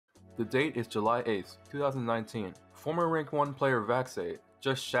The date is July 8th, 2019. Former Rank 1 player CRACKHEAD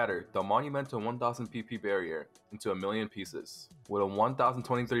just shattered the monumental 1000 PP barrier into a million pieces with a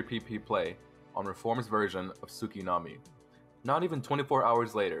 1023 PP play on Reform's version of Tsukinami. Not even 24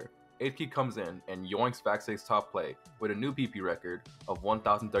 hours later, ayreth comes in and yoinks CRACKHEAD's top play with a new PP record of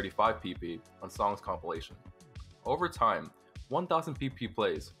 1035 PP on Song's compilation. Over time, 1000 PP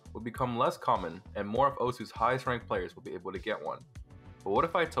plays will become less common and more of Osu's highest ranked players will be able to get one. But what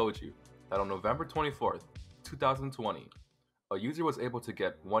if I told you that on November 24th, 2020, a user was able to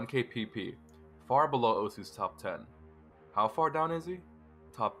get 1k PP far below Osu's top 10? How far down is he?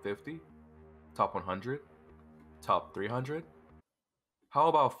 Top 50? Top 100? Top 300? How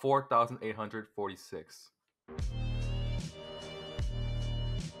about 4,846?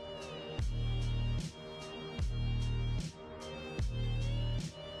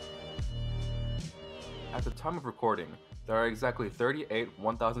 At the time of recording, there are exactly 38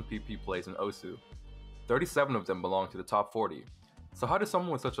 1000 PP plays in Osu. 37 of them belong to the top 40. So how does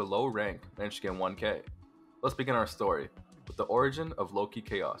someone with such a low rank manage to get 1k? Let's begin our story with the origin of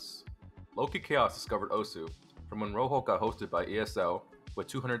lokikaos. Lokikaos discovered Osu from when Rojo got hosted by ESL with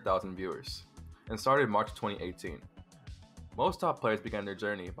 200,000 viewers, and started in March 2018. Most top players began their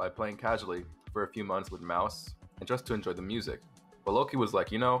journey by playing casually for a few months with mouse and just to enjoy the music. But Loki was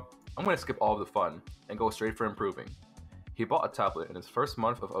like, I'm going to skip all of the fun and go straight for improving. He bought a tablet in his first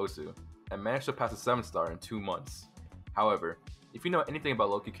month of Osu and managed to pass a 7-star in 2 months. However, if you know anything about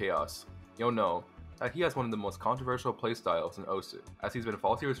lokikaos, you'll know that he has one of the most controversial playstyles in Osu, as he's been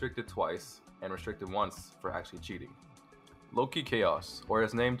falsely restricted twice and restricted once for actually cheating. Lokikaos, or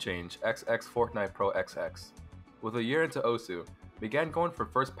his name change XX Fortnite Pro XX, with a year into Osu, began going for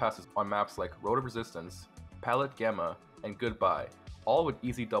first passes on maps like Road of Resistance, Palette Gamma, and Goodbye, all with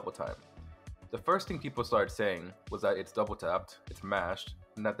easy double time. The first thing people started saying was that it's double tapped, it's mashed,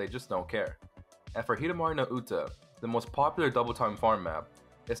 and that they just don't care. And for Hidamari no Uta, the most popular double time farm map,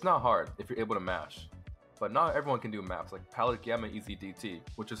 it's not hard if you're able to mash. But not everyone can do maps like Palette Gamma Easy DT,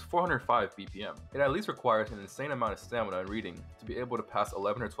 which is 405 BPM. It at least requires an insane amount of stamina and reading to be able to pass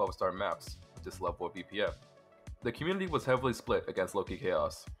 11 or 12 star maps with this level of BPM. The community was heavily split against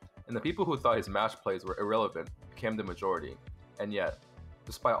lokikaos, and the people who thought his mash plays were irrelevant became the majority. And yet,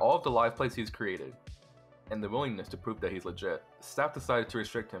 despite all of the live plays he's created, and the willingness to prove that he's legit, staff decided to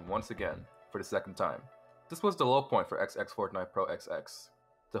restrict him once again for the second time. This was the low point for XX Fortnite Pro XX.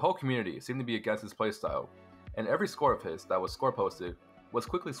 The whole community seemed to be against his playstyle, and every score of his that was score posted was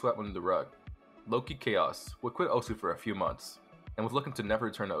quickly swept under the rug. Lokikaos would quit Osu for a few months, and was looking to never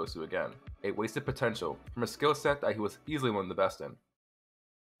return to Osu again, a wasted potential from a skill set that he was easily one of the best in.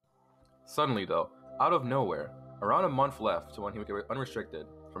 Suddenly though, out of nowhere, around a month left to when he would get unrestricted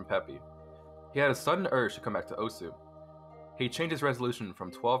from Peppy, he had a sudden urge to come back to Osu. He changed his resolution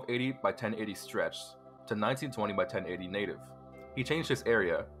from 1280 by 1080 stretched to 1920 by 1080 native. He changed his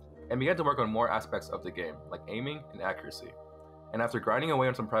area and began to work on more aspects of the game, like aiming and accuracy. And after grinding away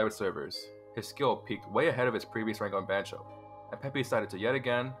on some private servers, his skill peaked way ahead of his previous rank on Bancho, and Peppy decided to yet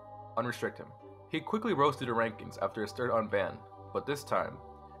again unrestrict him. He quickly rose through the rankings after his third unban, but this time,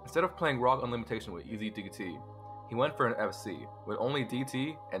 instead of playing Rock Unlimitation with Easy DT, he went for an FC with only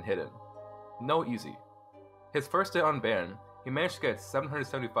DT and Hidden. No easy. His first day on ban, he managed to get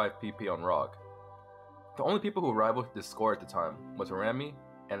 775 PP on ROG. The only people who rivaled this score at the time was Rami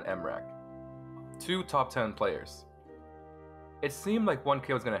and Emrak, 2 top 10 players. It seemed like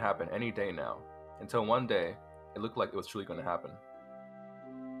 1k was going to happen any day now, until one day, it looked like it was truly going to happen.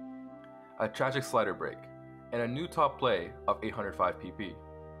 A tragic slider break, and a new top play of 805 PP.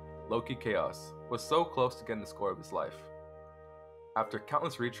 Lokikaos was so close to getting the score of his life. After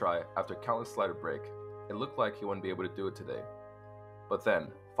countless retry, after countless slider break, it looked like he wouldn't be able to do it today. But then,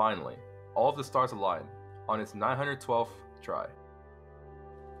 finally, all of the stars aligned on his 912th try.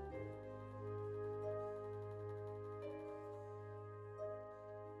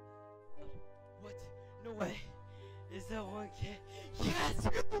 What? No way. Is that 1k? Yes!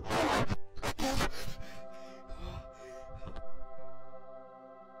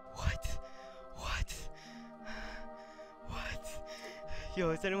 What?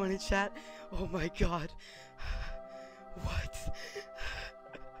 Yo, is anyone in chat? Oh my god. What?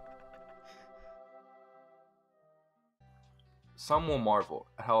 Some will marvel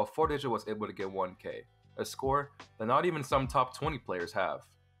at how a 4-digit was able to get 1k, a score that not even some top 20 players have.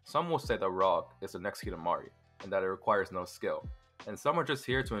 Some will say that ROG is the next Hidamari, and that it requires no skill, and some are just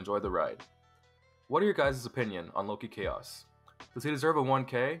here to enjoy the ride. What are your guys' opinion on lokikaos? Does he deserve a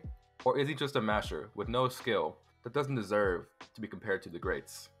 1k, or is he just a masher with no skill that doesn't deserve to be compared to the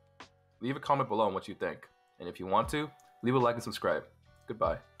greats? Leave a comment below on what you think, and if you want to, leave a like and subscribe.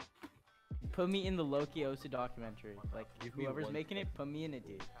 Goodbye. put me in the lokikaos documentary. Like, whoever's making it, put me in it,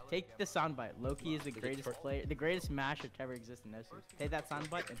 dude. Take the soundbite. Loki is the greatest player, the greatest masher to ever exist in Osu. Take that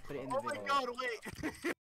soundbite and put it in the video. Oh my god, wait!